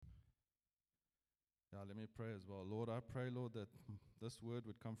Let me pray as well. Lord, I pray, Lord, that this word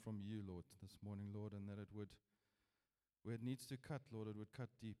would come from you, Lord, this morning, Lord, and that it would, where it needs to cut, Lord, it would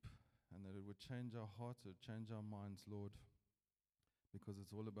cut deep, and that it would change our hearts, it would change our minds, Lord, because it's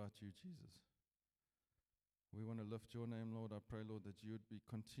all about you, Jesus. We want to lift your name, Lord. I pray, Lord, that you would be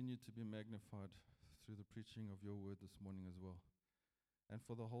continue to be magnified through the preaching of your word this morning as well. And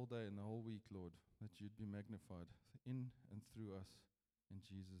for the whole day and the whole week, Lord, that you'd be magnified in and through us. In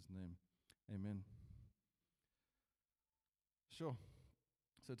Jesus' name, amen. Sure.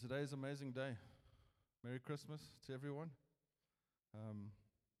 So today is an amazing day. Merry Christmas to everyone.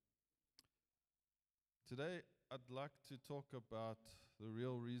 Today, I'd like to talk about the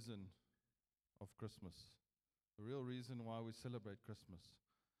real reason of Christmas. The real reason why we celebrate Christmas.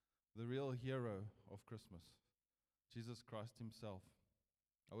 The real hero of Christmas. Jesus Christ himself.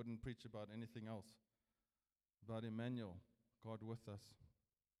 I wouldn't preach about anything else. About Emmanuel, God with us.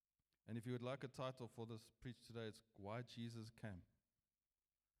 And if you would like a title for this preach today, it's Why Jesus Came.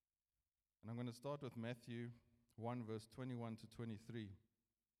 And I'm going to start with Matthew 1, verse 21 to 23.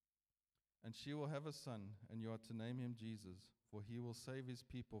 And she will have a son, and you are to name him Jesus, for he will save his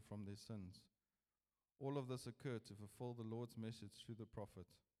people from their sins. All of this occurred to fulfill the Lord's message through the prophet.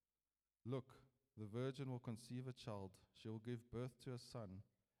 Look, the virgin will conceive a child, she will give birth to a son,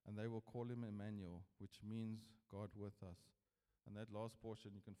 and they will call him Emmanuel, which means God with us. And that last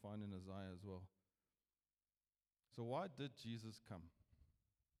portion you can find in Isaiah as well. So why did Jesus come?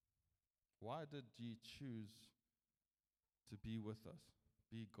 Why did he choose to be with us,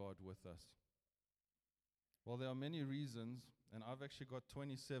 be God with us? Well, there are many reasons, and I've actually got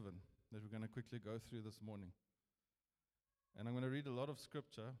 27 that we're going to quickly go through this morning. And I'm going to read a lot of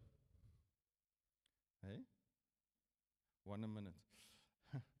scripture. Hey? 1 minute.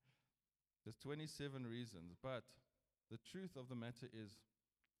 There's 27 reasons, but the truth of the matter is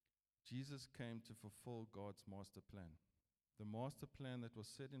Jesus came to fulfill God's master plan. The master plan that was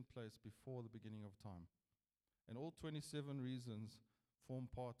set in place before the beginning of time. And all 27 reasons form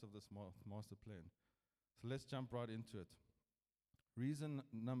part of this master plan. So let's jump right into it. Reason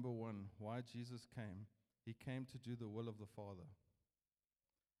number 1, why Jesus came. He came to do the will of the Father.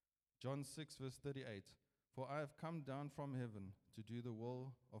 John 6, verse 38. For I have come down from heaven to do the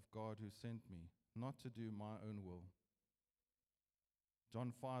will of God who sent me, not to do my own will.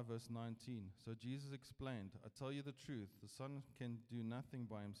 John 5, verse 19. So Jesus explained, I tell you the truth, the Son can do nothing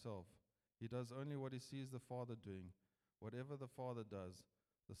by himself. He does only what he sees the Father doing. Whatever the Father does,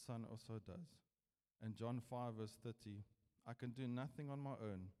 the Son also does. And John 5, verse 30. I can do nothing on my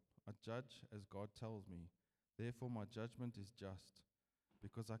own. I judge as God tells me. Therefore my judgment is just,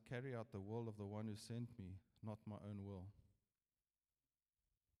 because I carry out the will of the one who sent me, not my own will.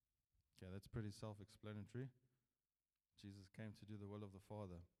 Okay, that's pretty self-explanatory. Jesus came to do the will of the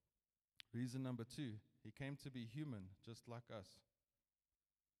Father. Reason number 2, he came to be human, just like us.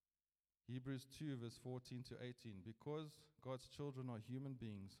 Hebrews 2, verse 14 to 18. Because God's children are human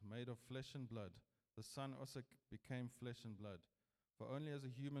beings, made of flesh and blood, the Son also became flesh and blood. For only as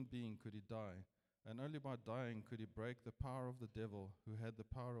a human being could he die, and only by dying could he break the power of the devil, who had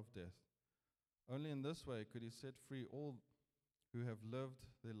the power of death. Only in this way could he set free all who have lived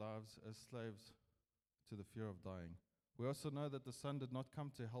their lives as slaves to the fear of dying. We also know that the Son did not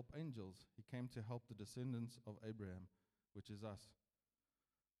come to help angels. He came to help the descendants of Abraham, which is us.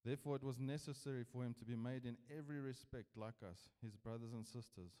 Therefore, it was necessary for him to be made in every respect like us, his brothers and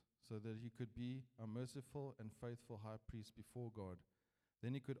sisters, so that he could be a merciful and faithful high priest before God.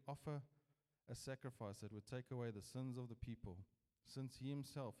 Then he could offer a sacrifice that would take away the sins of the people. Since he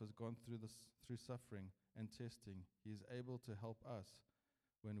himself has gone through suffering and testing, he is able to help us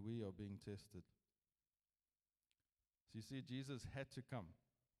when we are being tested. So you see, Jesus had to come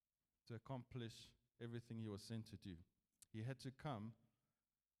to accomplish everything he was sent to do. He had to come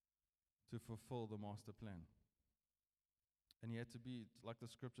to fulfill the master plan. And he had to be, like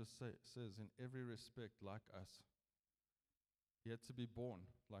the scripture says, in every respect like us. He had to be born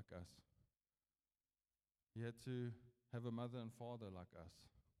like us. He had to have a mother and father like us.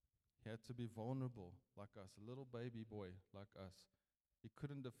 He had to be vulnerable like us, a little baby boy like us. He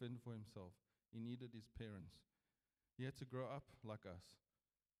couldn't defend for himself. He needed his parents. He had to grow up like us.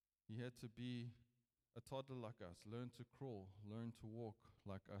 He had to be a toddler like us, learn to crawl, learn to walk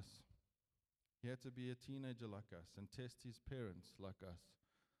like us. He had to be a teenager like us and test his parents like us.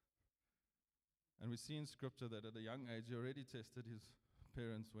 And we see in Scripture that at a young age he already tested his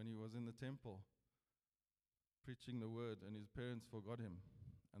parents when he was in the temple preaching the word, and his parents forgot him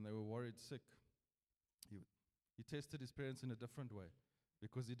and they were worried sick. He tested his parents in a different way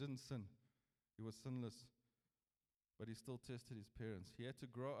because he didn't sin. He was sinless, but he still tested his parents. He had to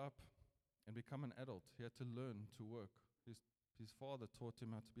grow up and become an adult. He had to learn to work. His father taught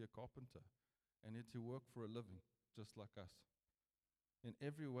him how to be a carpenter, and he had to work for a living, just like us. In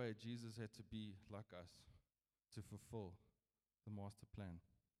every way, Jesus had to be like us to fulfill the master plan.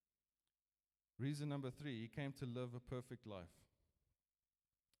 Reason number 3, he came to live a perfect life.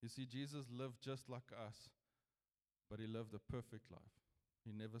 You see, Jesus lived just like us, but he lived a perfect life.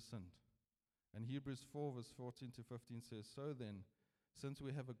 He never sinned. And Hebrews 4 verse 14 to 15 says, "So then, since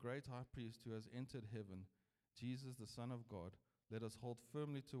we have a great high priest who has entered heaven, Jesus the Son of God, let us hold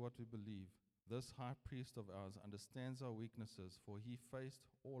firmly to what we believe. This high priest of ours understands our weaknesses, for he faced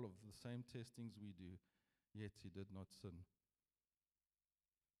all of the same testings we do, yet he did not sin."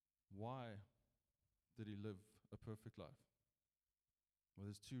 Why did he live a perfect life? Well,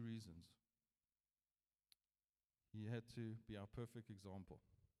 there's 2 reasons. He had to be our perfect example.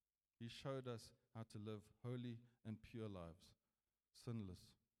 He showed us how to live holy and pure lives, sinless.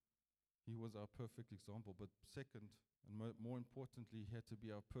 He was our perfect example. But second, and more importantly, he had to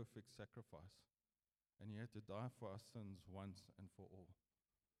be our perfect sacrifice. And he had to die for our sins once and for all.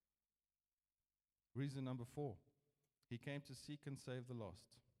 Reason number 4, he came to seek and save the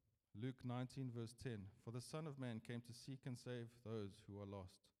lost. Luke 19 verse 10, "For the Son of Man came to seek and save those who are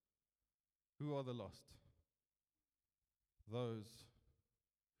lost." Who are the lost? Those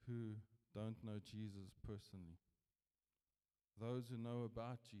who don't know Jesus personally. Those who know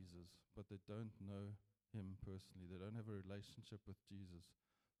about Jesus, but they don't know him personally. They don't have a relationship with Jesus.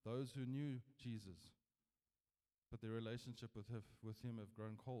 Those who knew Jesus, but their relationship with him have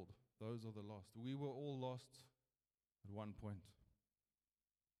grown cold. Those are the lost. We were all lost at one point.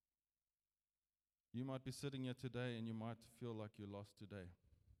 You might be sitting here today and you might feel like you're lost today.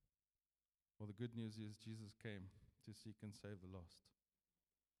 Well, the good news is Jesus came to seek and save the lost.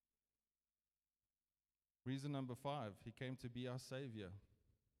 Reason number 5, he came to be our Savior.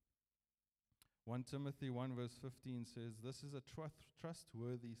 1 Timothy 1 verse 15 says, "This is a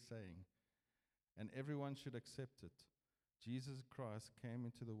trustworthy saying, and everyone should accept it. Jesus Christ came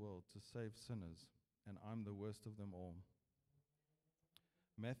into the world to save sinners, and I'm the worst of them all."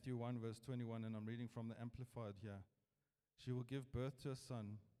 Matthew 1 verse 21, and I'm reading from the Amplified here. "She will give birth to a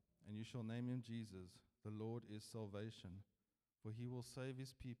son, and you shall name him Jesus. The Lord is salvation, for he will save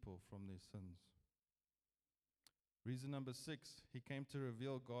his people from their sins." Reason number 6, he came to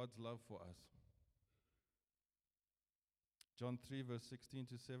reveal God's love for us. John 3 verse 16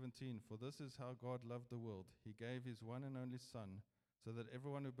 to 17, "For this is how God loved the world. He gave his one and only Son, so that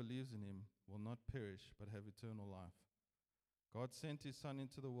everyone who believes in him will not perish, but have eternal life. God sent his Son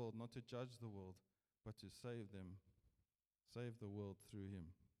into the world not to judge the world, but to save the world through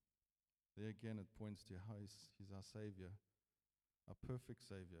him." There again it points to how he's our Savior, our perfect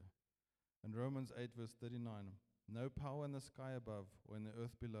Savior. And Romans 8 verse 39, "No power in the sky above or in the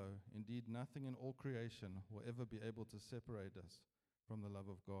earth below, indeed nothing in all creation will ever be able to separate us from the love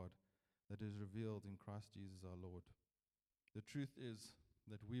of God that is revealed in Christ Jesus our Lord." The truth is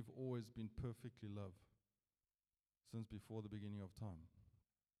that we've always been perfectly loved since before the beginning of time.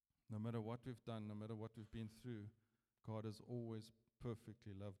 No matter what we've done, no matter what we've been through, God has always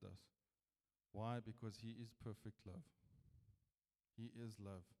perfectly loved us. Why? Because he is perfect love. He is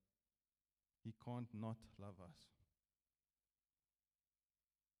love. He can't not love us.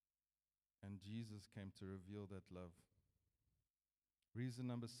 And Jesus came to reveal that love. Reason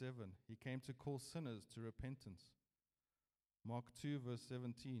number 7, he came to call sinners to repentance. Mark 2 verse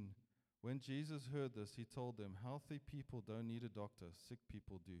 17, "When Jesus heard this, he told them, 'Healthy people don't need a doctor, sick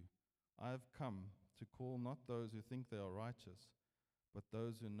people do. I have come to call not those who think they are righteous, but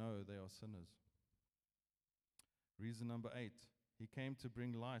those who know they are sinners.' Reason number 8, he came to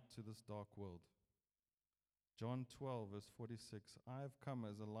bring light to this dark world. John 12 verse 46, "I have come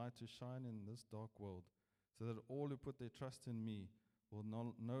as a light to shine in this dark world, so that all who put their trust in me will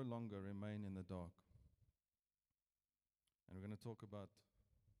no longer remain in the dark." And we're going to talk about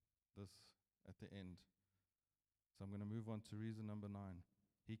this at the end. So I'm going to move on to reason number 9.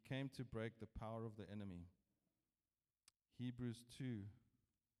 He came to break the power of the enemy. Hebrews 2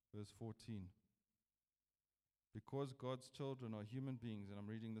 verse 14. "Because God's children are human beings," and I'm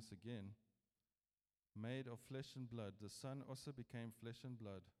reading this again, "made of flesh and blood, the Son also became flesh and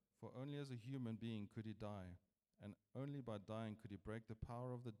blood, for only as a human being could he die, and only by dying could he break the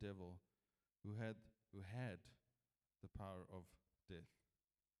power of the devil, who had the power of death."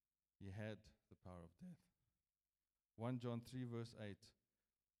 He had the power of death. 1 John 3 verse 8,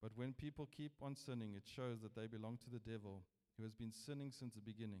 "But when people keep on sinning, it shows that they belong to the devil, who has been sinning since the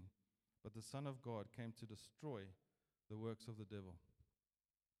beginning. But the Son of God came to destroy the works of the devil."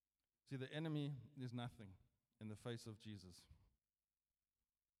 See, the enemy is nothing in the face of Jesus.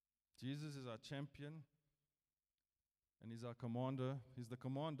 Jesus is our champion, and He's our commander. He's the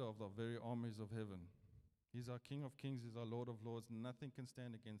commander of the very armies of heaven. He's our King of kings. He's our Lord of lords. Nothing can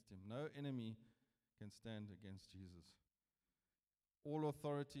stand against Him. No enemy can stand against Jesus. All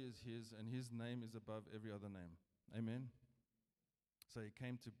authority is His, and His name is above every other name. Amen? So He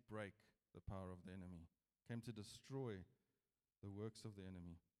came to break the power of the enemy, came to destroy the works of the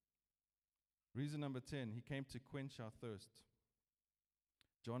enemy. Reason number 10, He came to quench our thirst.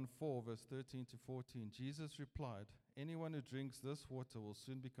 John 4, verse 13 to 14, Jesus replied, "Anyone who drinks this water will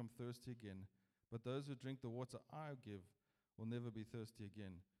soon become thirsty again, but those who drink the water I give will never be thirsty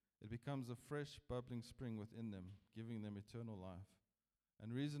again. It becomes a fresh, bubbling spring within them, giving them eternal life."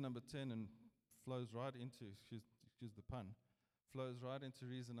 And reason number 10, and flows right into, excuse the pun, flows right into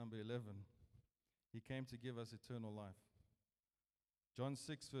reason number 11. He came to give us eternal life. John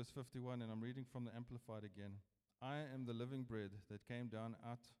 6, verse 51, and I'm reading from the Amplified again. "I am the living bread that came down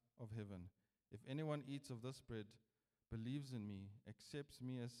out of heaven. If anyone eats of this bread, believes in me, accepts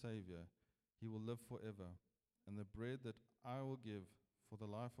me as Savior, he will live forever. And the bread that I will give for the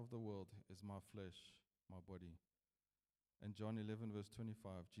life of the world is my flesh, my body." And John 11, verse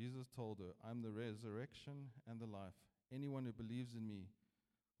 25, Jesus told her, "I'm the resurrection and the life. Anyone who believes in me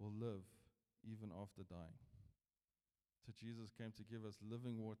will live even after dying." So Jesus came to give us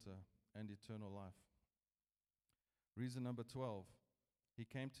living water and eternal life. Reason number 12, He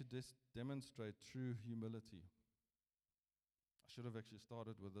came to demonstrate true humility. I should have actually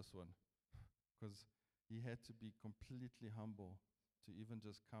started with this one, because He had to be completely humble to even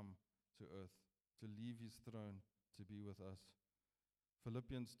just come to earth, to leave His throne to be with us.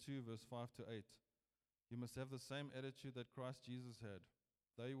 Philippians 2, verse 5 to 8. "You must have the same attitude that Christ Jesus had.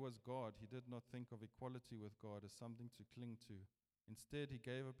 Though He was God, He did not think of equality with God as something to cling to. Instead, He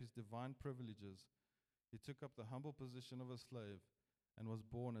gave up His divine privileges. He took up the humble position of a slave and was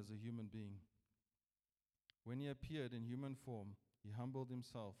born as a human being. When He appeared in human form, He humbled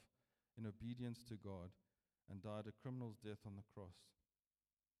Himself in obedience to God and died a criminal's death on the cross."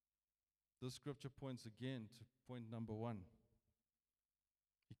 This scripture points again to point number 1.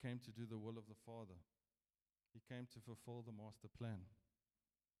 He came to do the will of the Father. He came to fulfill the master plan.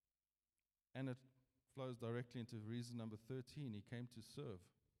 And it flows directly into reason number 13. He came to serve.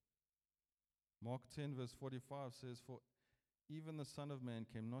 Mark 10, verse 45 says, "For even the Son of Man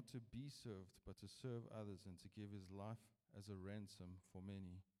came not to be served, but to serve others and to give His life as a ransom for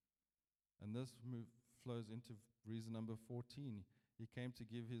many." And this flows into reason number 14. He came to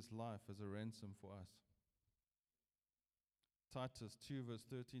give His life as a ransom for us. Titus 2, verse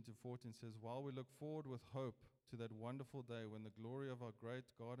 13 to 14 says, "While we look forward with hope to that wonderful day when the glory of our great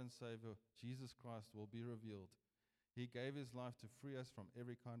God and Savior, Jesus Christ, will be revealed, He gave His life to free us from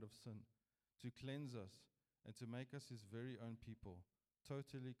every kind of sin, to cleanse us, and to make us His very own people,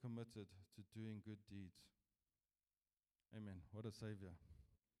 totally committed to doing good deeds." Amen. What a Savior.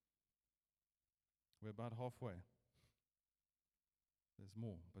 We're about halfway. There's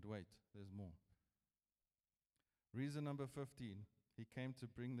more, but wait, there's more. Reason number 15, He came to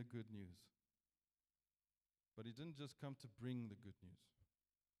bring the good news. But He didn't just come to bring the good news.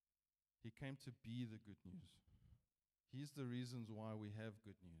 He came to be the good news. He's the reasons why we have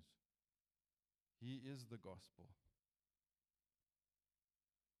good news. He is the gospel.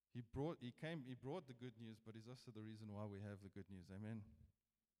 He brought the good news, but He's also the reason why we have the good news. Amen.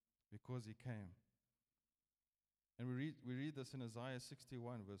 Because He came. And we read this in Isaiah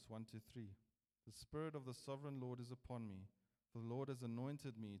 61, verse 1 to 3. "The Spirit of the Sovereign Lord is upon me, for the Lord has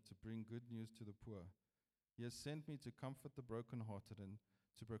anointed me to bring good news to the poor. He has sent me to comfort the brokenhearted and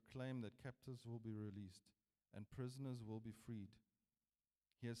to proclaim that captives will be released and prisoners will be freed.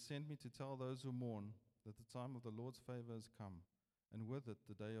 He has sent me to tell those who mourn that the time of the Lord's favor has come, and with it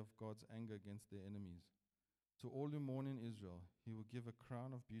the day of God's anger against their enemies. To all who mourn in Israel, He will give a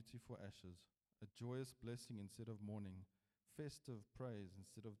crown of beauty for ashes, a joyous blessing instead of mourning, festive praise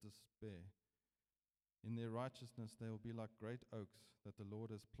instead of despair. In their righteousness they will be like great oaks that the Lord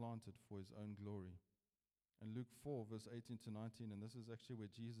has planted for His own glory." And Luke 4, verse 18 to 19, and this is actually where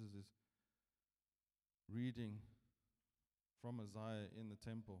Jesus is reading from Isaiah in the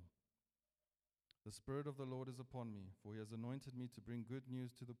temple. "The Spirit of the Lord is upon me, for He has anointed me to bring good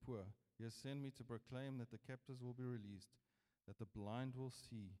news to the poor. He has sent me to proclaim that the captives will be released, that the blind will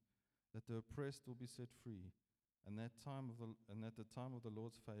see, that the oppressed will be set free, and that the time of the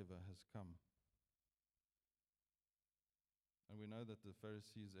Lord's favor has come." And we know that the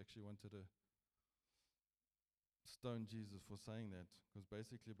Pharisees actually wanted to stone Jesus for saying that, because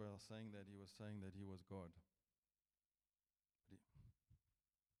basically by saying that, He was saying that He was God.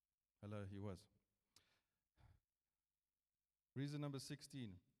 He was. Reason number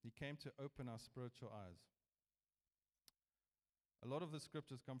 16, He came to open our spiritual eyes. A lot of the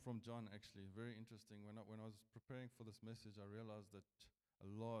scriptures come from John, actually. Very interesting. When I was preparing for this message, I realized that a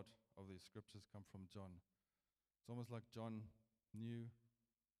lot of these scriptures come from John. It's almost like John knew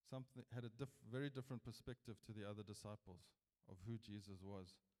something, had a very different perspective to the other disciples of who Jesus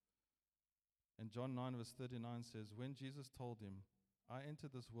was. And John 9 verse 39 says, when Jesus told him, I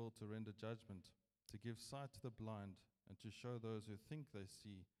entered this world to render judgment, to give sight to the blind, and to show those who think they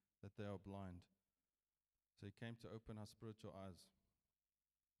see that they are blind. So he came to open our spiritual eyes.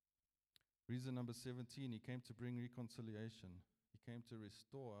 Reason number 17, he came to bring reconciliation. He came to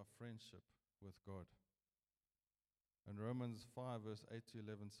restore our friendship with God. And Romans 5 verse 8 to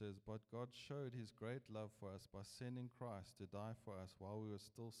 11 says, but God showed his great love for us by sending Christ to die for us while we were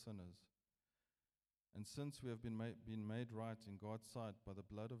still sinners. And since we have been made right in God's sight by the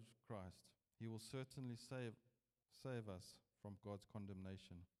blood of Christ, he will certainly save us from God's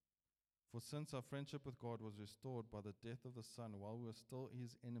condemnation. For since our friendship with God was restored by the death of the Son while we were still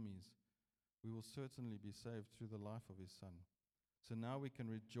his enemies, we will certainly be saved through the life of his Son. So now we can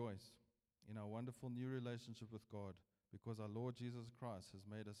rejoice in our wonderful new relationship with God because our Lord Jesus Christ has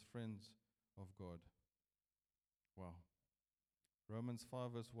made us friends of God. Wow. Romans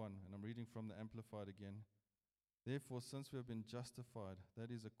 5 verse 1, and I'm reading from the Amplified again. Therefore, since we have been justified,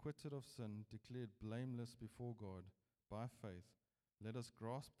 that is, acquitted of sin, declared blameless before God by faith, let us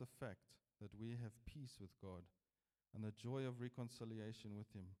grasp the fact that we have peace with God and the joy of reconciliation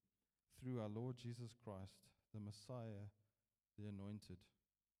with him through our Lord Jesus Christ, the Messiah, the Anointed.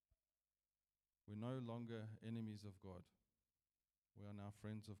 We're no longer enemies of God. We are now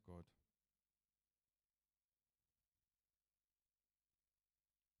friends of God.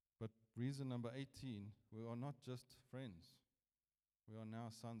 But reason number 18, we are not just friends. We are now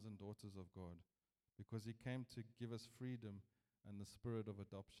sons and daughters of God because he came to give us freedom and the spirit of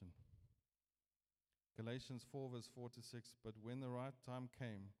adoption. Galatians 4 verse 4 to 6, but when the right time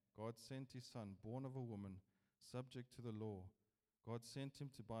came, God sent his Son, born of a woman, subject to the law. God sent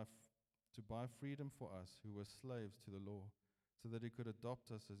him to buy freedom for us who were slaves to the law, so that he could adopt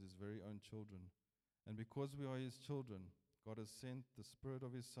us as his very own children. And because we are his children, God has sent the Spirit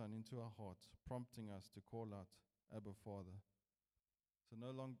of his Son into our hearts, prompting us to call out, Abba, Father. So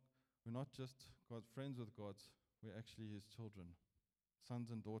no longer, we're not just friends with God, we're actually his children, sons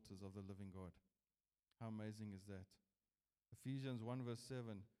and daughters of the living God. How amazing is that? Ephesians 1 verse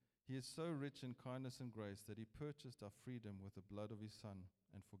 7, he is so rich in kindness and grace that he purchased our freedom with the blood of his Son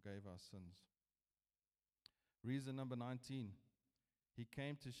and forgave our sins. Reason number 19, he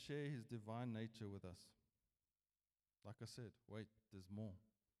came to share his divine nature with us. Like I said, wait, there's more.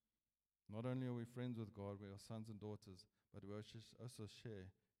 Not only are we friends with God, we are sons and daughters, but we also share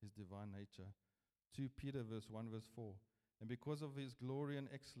his divine nature. 2 Peter verse 1 verse 4, and because of his glory and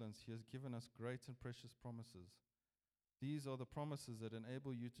excellence, he has given us great and precious promises. These are the promises that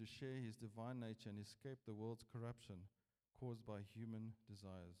enable you to share his divine nature and escape the world's corruption caused by human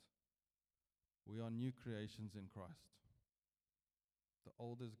desires. We are new creations in Christ. The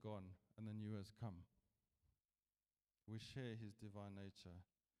old is gone and the new has come. We share his divine nature,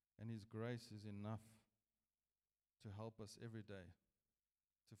 and his grace is enough to help us every day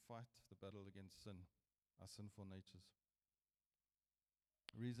to fight the battle against sin, our sinful natures.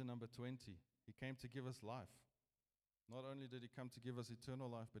 Reason number 20, he came to give us life. Not only did he come to give us eternal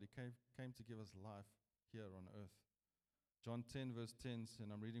life, but he came to give us life here on earth. John 10 verse 10,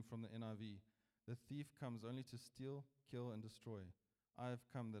 and I'm reading from the NIV, the thief comes only to steal, kill, and destroy. I have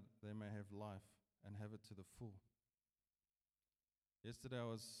come that they may have life and have it to the full. Yesterday I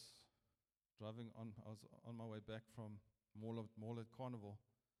was on my way back from Mall at Carnival,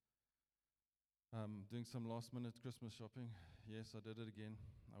 doing some last-minute Christmas shopping. Yes, I did it again.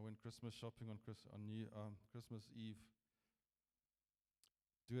 I went Christmas shopping on Christmas Eve.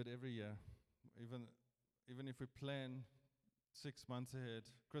 Do it every year. Even if we plan 6 months ahead,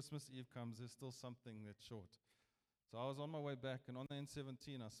 Christmas Eve comes, there's still something that's short. So I was on my way back, and on the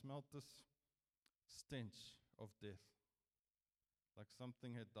N17, I smelled this stench of death. Like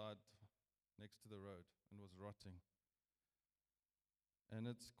something had died next to the road and was rotting. And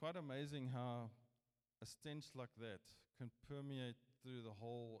it's quite amazing how a stench like that can permeate through the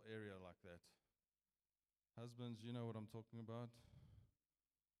whole area like that. Husbands, you know what I'm talking about.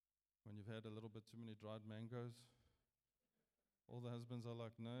 When you've had a little bit too many dried mangoes, all the husbands are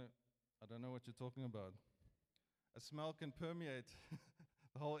like, no, I don't know what you're talking about. A smell can permeate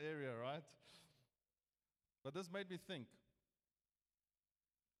the whole area, right? But this made me think.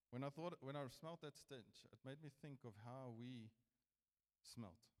 When I smelled that stench, it made me think of how we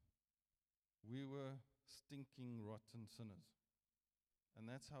smelt. We were stinking, rotten sinners. And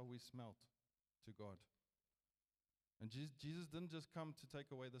that's how we smelt to God. And Jesus didn't just come to take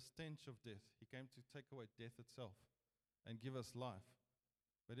away the stench of death. He came to take away death itself and give us life.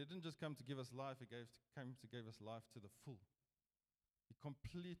 But he didn't just come to give us life, he came to give us life to the full. He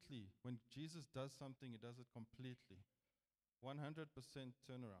completely, when Jesus does something, he does it completely. 100%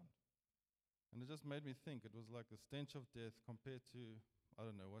 turnaround. And it just made me think, it was like the stench of death compared to, I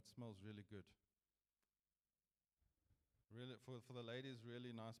don't know, what smells really good. Really, for the ladies,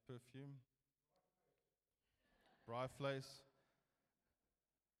 really nice perfume. Brightflace.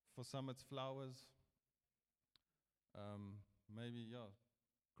 For some, it's flowers. Maybe,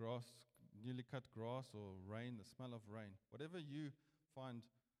 grass, newly cut grass, or rain, the smell of rain. Whatever you find,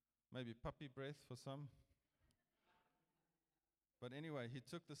 maybe puppy breath for some. But anyway, he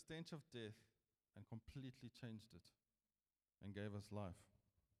took the stench of death and completely changed it and gave us life.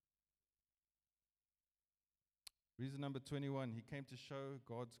 Reason number 21, he came to show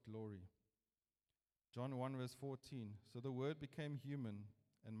God's glory. John 1 verse 14, so the Word became human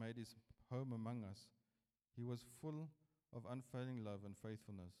and made his home among us. He was full of unfailing love and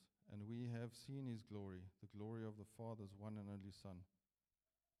faithfulness, and we have seen his glory, the glory of the Father's one and only Son.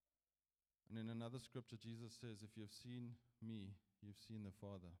 And in another scripture, Jesus says, if you've seen me, you've seen the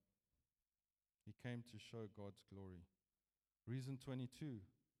Father. He came to show God's glory. Reason 22,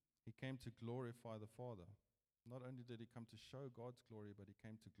 he came to glorify the Father. Not only did he come to show God's glory, but he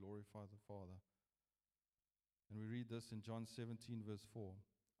came to glorify the Father. And we read this in John 17 verse 4.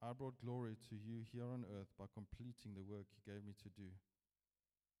 I brought glory to you here on earth by completing the work he gave me to do.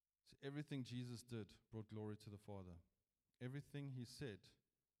 So everything Jesus did brought glory to the Father. Everything he said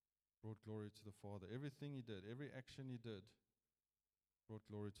brought glory to the Father. Everything he did, every action he did brought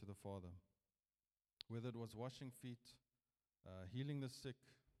glory to the Father. Whether it was washing feet, healing the sick,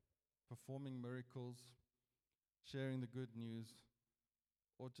 performing miracles, sharing the good news,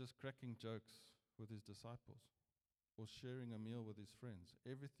 or just cracking jokes with his disciples, or sharing a meal with his friends.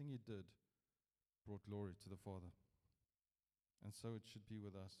 Everything he did brought glory to the Father. And so it should be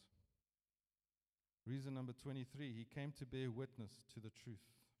with us. Reason number 23, he came to bear witness to the truth.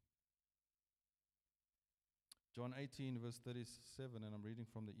 John 18 verse 37, and I'm reading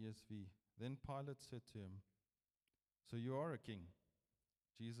from the ESV. Then Pilate said to him, so you are a king?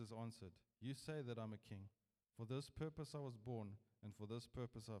 Jesus answered, you say that I'm a king. For this purpose I was born, and for this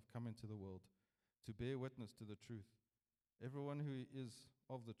purpose I have come into the world, to bear witness to the truth. Everyone who is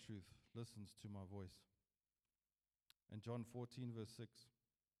of the truth listens to my voice. And John 14 verse 6,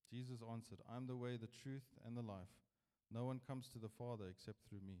 Jesus answered, I'm the way, the truth, and the life. No one comes to the Father except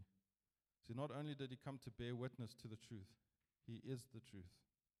through me. See, not only did he come to bear witness to the truth, he is the truth.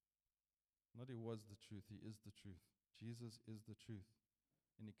 Not he was the truth, he is the truth. Jesus is the truth.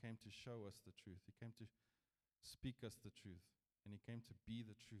 And he came to show us the truth. He came to speak us the truth. And he came to be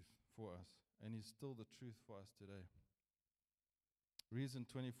the truth for us. And he's still the truth for us today. Reason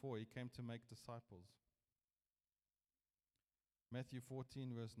 24, he came to make disciples. Matthew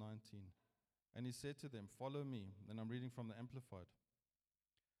 14 verse 19. And he said to them, follow me. And I'm reading from the Amplified.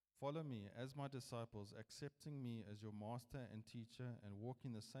 Follow me as my disciples, accepting me as your master and teacher, and walking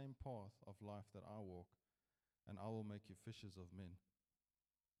the same path of life that I walk, and I will make you fishers of men.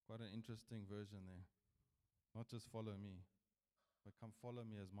 Quite an interesting version there. Not just follow me, but come follow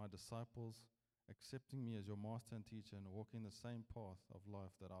me as my disciples, accepting me as your master and teacher, and walking the same path of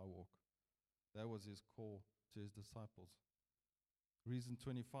life that I walk. That was his call to his disciples. Reason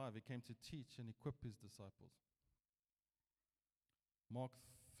 25, he came to teach and equip his disciples. Mark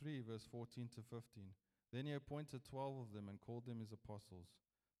 3 verse 14 to 15. Then he appointed 12 of them and called them his apostles.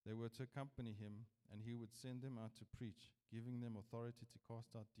 They were to accompany him, and he would send them out to preach, giving them authority to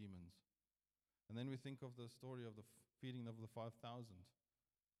cast out demons. And then we think of the story of the feeding of the 5,000,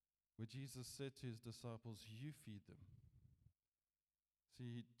 where Jesus said to his disciples, you feed them.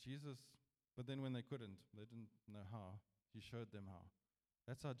 See, Jesus, but then when they didn't know how, he showed them how.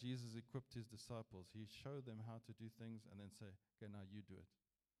 That's how Jesus equipped his disciples. He showed them how to do things and then say, okay, now you do it.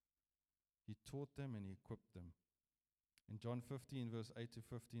 He taught them and he equipped them. In John 15 verse 8 to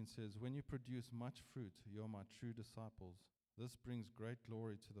 15 says, when you produce much fruit, you are my true disciples. This brings great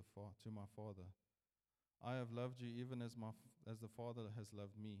glory to my Father. I have loved you even as the Father has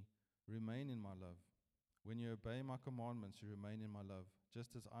loved me. Remain in my love. When you obey my commandments, you remain in my love,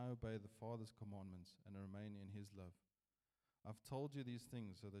 just as I obey the Father's commandments and remain in his love. I've told you these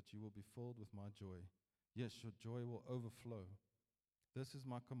things so that you will be filled with my joy. Yes, your joy will overflow. This is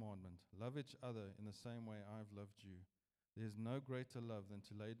my commandment. Love each other in the same way I have loved you. There is no greater love than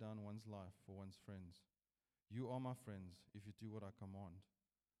to lay down one's life for one's friends. You are my friends if you do what I command.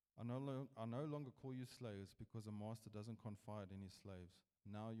 I no longer call you slaves because a master doesn't confide in his slaves.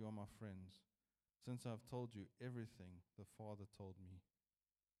 Now you are my friends, since I have told you everything the Father told me.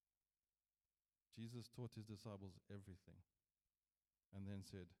 Jesus taught his disciples everything and then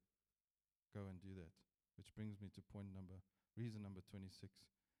said, go and do that. Which brings me to reason number 26.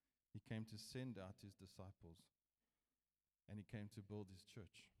 He came to send out his disciples, and he came to build his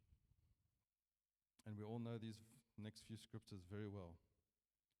church. And we all know these next few scriptures very well.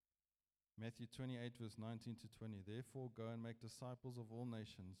 Matthew 28, verse 19 to 20. Therefore, go and make disciples of all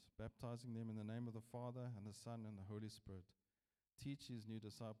nations, baptizing them in the name of the Father and the Son and the Holy Spirit. Teach these new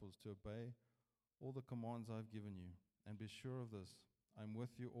disciples to obey all the commands I've given you, and be sure of this, I'm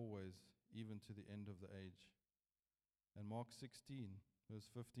with you always, even to the end of the age. And Mark 16, verse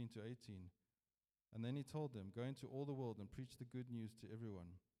 15 to 18. And then he told them, go into all the world and preach the good news to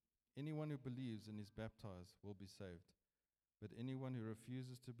everyone. Anyone who believes and is baptized will be saved, but anyone who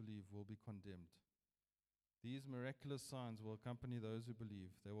refuses to believe will be condemned. These miraculous signs will accompany those who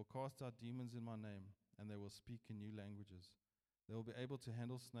believe. They will cast out demons in my name, and they will speak in new languages. They will be able to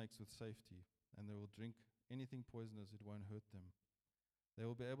handle snakes with safety, and they will drink anything poisonous, it won't hurt them. They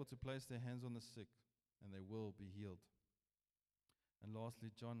will be able to place their hands on the sick, and they will be healed. And lastly,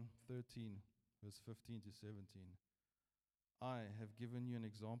 John 13, verse 15 to 17. I have given you an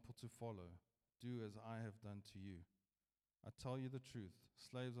example to follow. Do as I have done to you. I tell you the truth,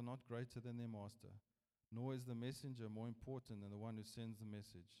 slaves are not greater than their master, nor is the messenger more important than the one who sends the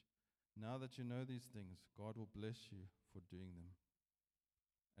message. Now that you know these things, God will bless you for doing them.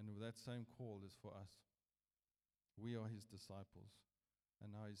 And that same call is for us. We are his disciples,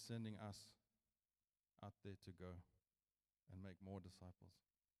 and now he's sending us out there to go and make more disciples.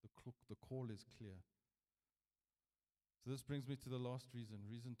 The call is clear. So this brings me to the last reason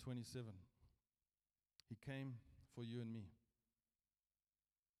 27. He came for you and me.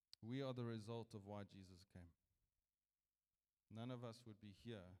 We are the result of why Jesus came. None of us would be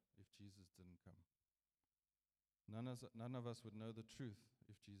here if Jesus didn't come. None of us would know the truth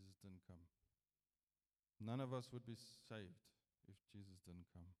if Jesus didn't come. None of us would be saved if Jesus didn't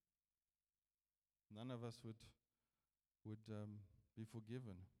come. None of us would be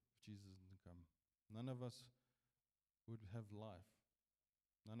forgiven if Jesus didn't come. None of us would have life.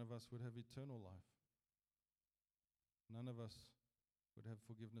 None of us would have eternal life. None of us would have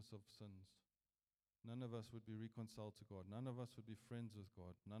forgiveness of sins. None of us would be reconciled to God. None of us would be friends with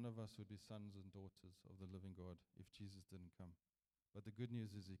God. None of us would be sons and daughters of the living God if Jesus didn't come. But the good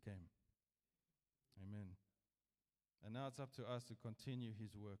news is he came. Amen. And now it's up to us to continue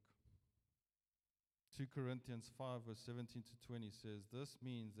his work. 2 Corinthians 5, verse 17 to 20 says, this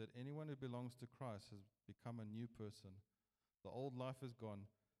means that anyone who belongs to Christ has become a new person. The old life is gone,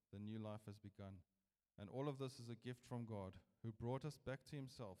 the new life has begun. And all of this is a gift from God, who brought us back to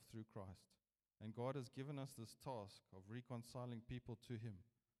himself through Christ. And God has given us this task of reconciling people to him.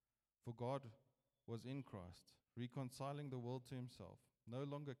 For God was in Christ, reconciling the world to himself, no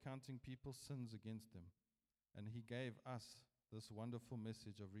longer counting people's sins against them. And he gave us this wonderful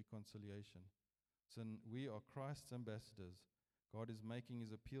message of reconciliation. So we are Christ's ambassadors. God is making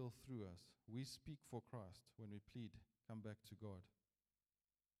his appeal through us. We speak for Christ when we plead, come back to God.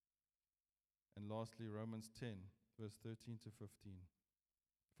 And lastly, Romans 10, verse 13 to 15.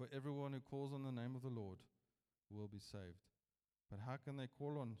 For everyone who calls on the name of the Lord will be saved. But how can they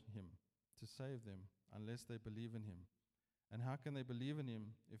call on him to save them unless they believe in him? And how can they believe in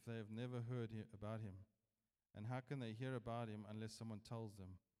him if they have never heard about him? And how can they hear about him unless someone tells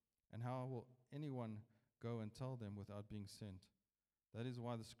them? And how will anyone go and tell them without being sent? That is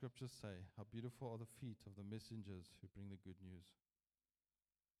why the scriptures say, how beautiful are the feet of the messengers who bring the good news.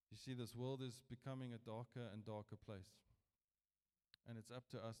 You see, this world is becoming a darker and darker place. And it's up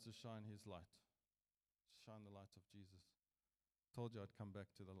to us to shine his light. Shine the light of Jesus. Told you I'd come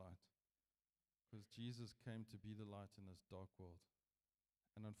back to the light. Because Jesus came to be the light in this dark world.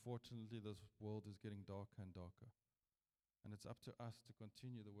 And unfortunately, this world is getting darker and darker. And it's up to us to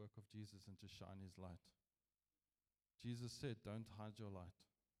continue the work of Jesus and to shine his light. Jesus said, don't hide your light.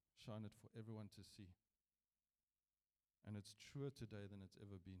 Shine it for everyone to see. And it's truer today than it's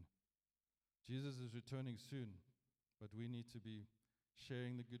ever been. Jesus is returning soon, but we need to be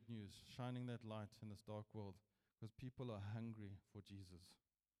sharing the good news, shining that light in this dark world, because people are hungry for Jesus.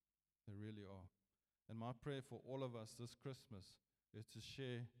 They really are. And my prayer for all of us this Christmas is to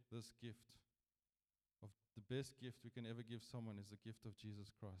share this gift. Of the best gift we can ever give someone is the gift of Jesus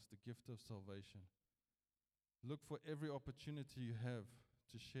Christ, the gift of salvation. Look for every opportunity you have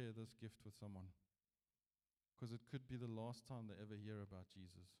to share this gift with someone, because it could be the last time they ever hear about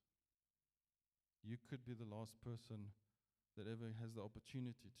Jesus. You could be the last person that ever has the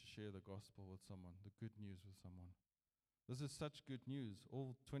opportunity to share the gospel with someone, the good news with someone. This is such good news.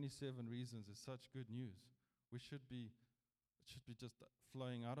 All 27 reasons is such good news. It should be just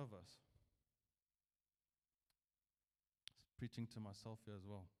flowing out of us. Preaching to myself here as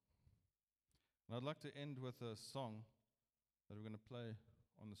well. And I'd like to end with a song that we're going to play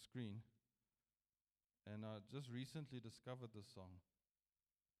on the screen. And I just recently discovered this song.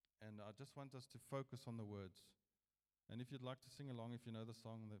 And I just want us to focus on the words. And if you'd like to sing along, if you know the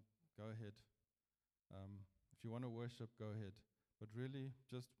song, then go ahead. If you want to worship, go ahead. But really,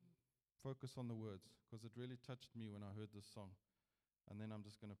 just focus on the words, because it really touched me when I heard this song. And then I'm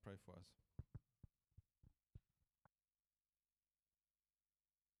just going to pray for us.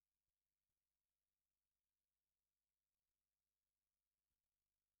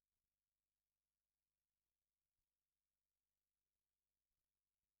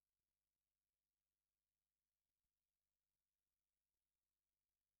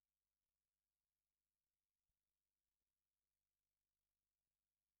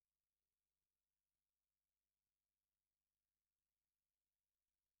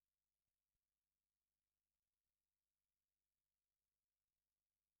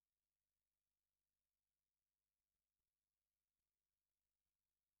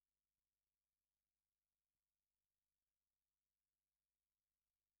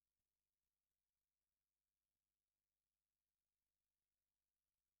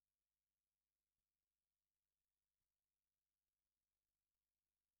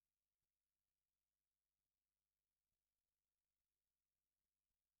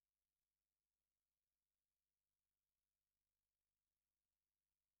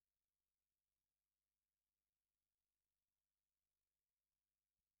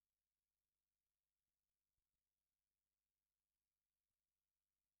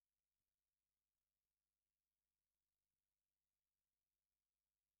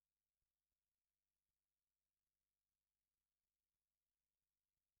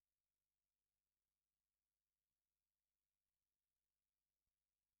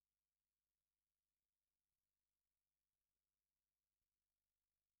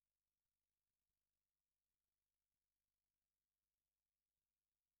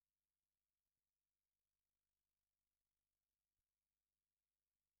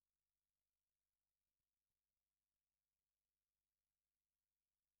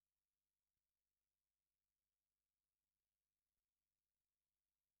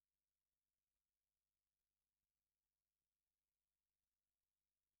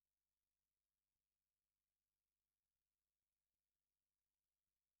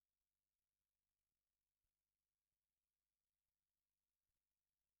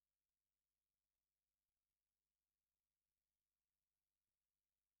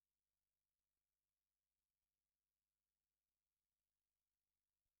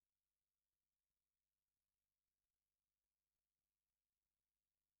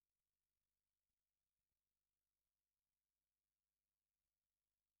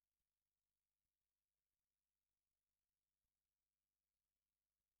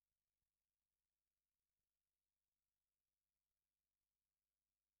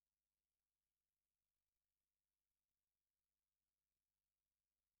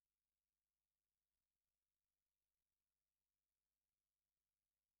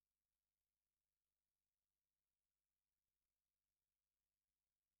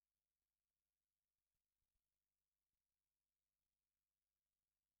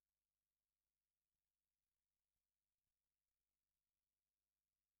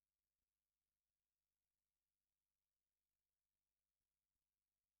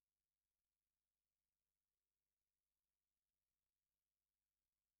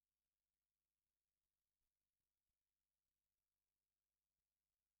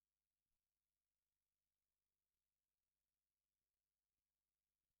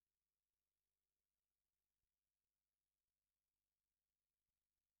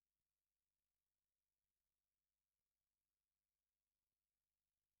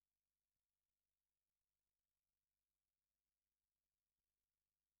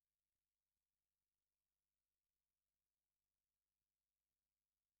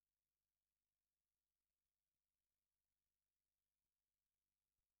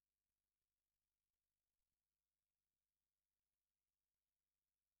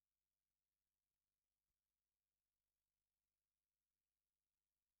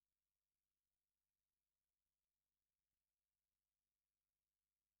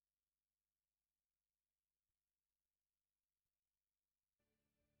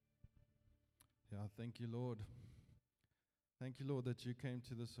 Yeah, thank you, Lord. Thank you, Lord, that you came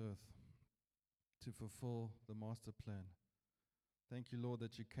to this earth to fulfill the master plan, Thank you, Lord,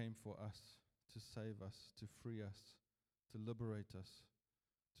 that you came for us, to save us, to free us, to liberate us,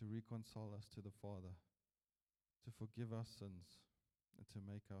 to reconcile us to the Father, to forgive our sins, and to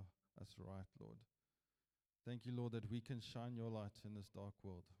make us right, Lord. Thank you, Lord, that we can shine your light in this dark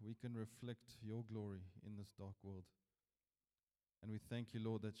world. We can reflect your glory in this dark world. And we thank you,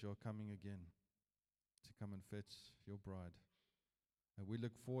 Lord, that you are coming again to come and fetch your bride. And we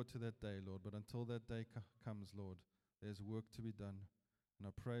look forward to that day, Lord. But until that day comes, Lord, there's work to be done. And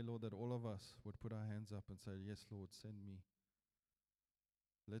I pray, Lord, that all of us would put our hands up and say, yes, Lord, send me.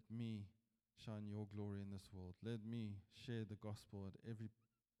 Let me shine your glory in this world. Let me share the gospel at every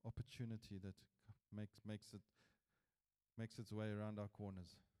opportunity that makes its way around our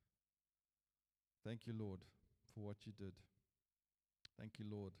corners. Thank you, Lord, for what you did. Thank you,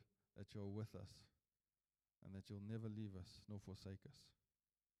 Lord, that you're with us and that you'll never leave us nor forsake us.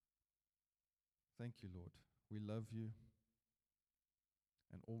 Thank you, Lord. We love you,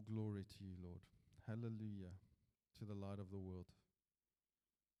 and all glory to you, Lord. Hallelujah to the light of the world.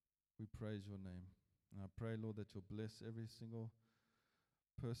 We praise your name. And I pray, Lord, that you'll bless every single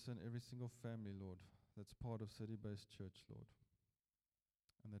person, every single family, Lord, that's part of City Based Church, Lord.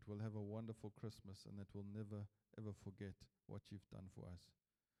 And that we'll have a wonderful Christmas, and that we'll never, ever forget what you've done for us.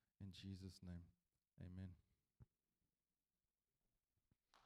 In Jesus' name, amen.